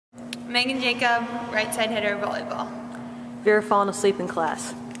Megan Jacob, right side hitter, volleyball. Have you ever fallen asleep in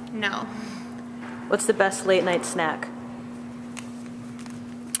class? No. What's the best late night snack?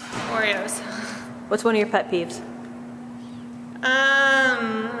 Oreos. What's one of your pet peeves?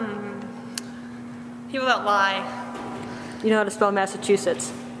 People that lie. You know how to spell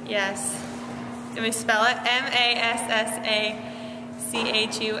Massachusetts? Yes. Can we spell it? Massachussetts.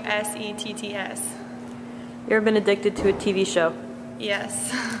 You ever been addicted to a TV show?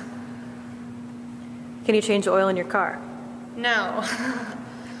 Yes. Can you change the oil in your car? No.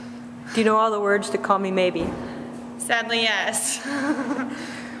 Do you know all the words to Call Me Maybe? Sadly, yes.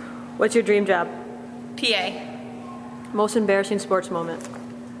 What's your dream job? PA. Most embarrassing sports moment?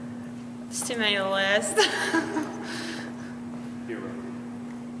 It's too many to list.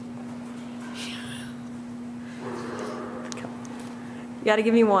 You gotta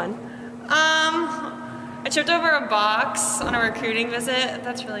give me one. I tripped over a box on a recruiting visit.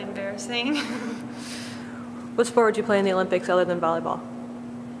 That's really embarrassing. What sport would you play in the Olympics other than volleyball?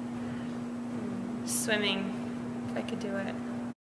 Swimming, if I could do it.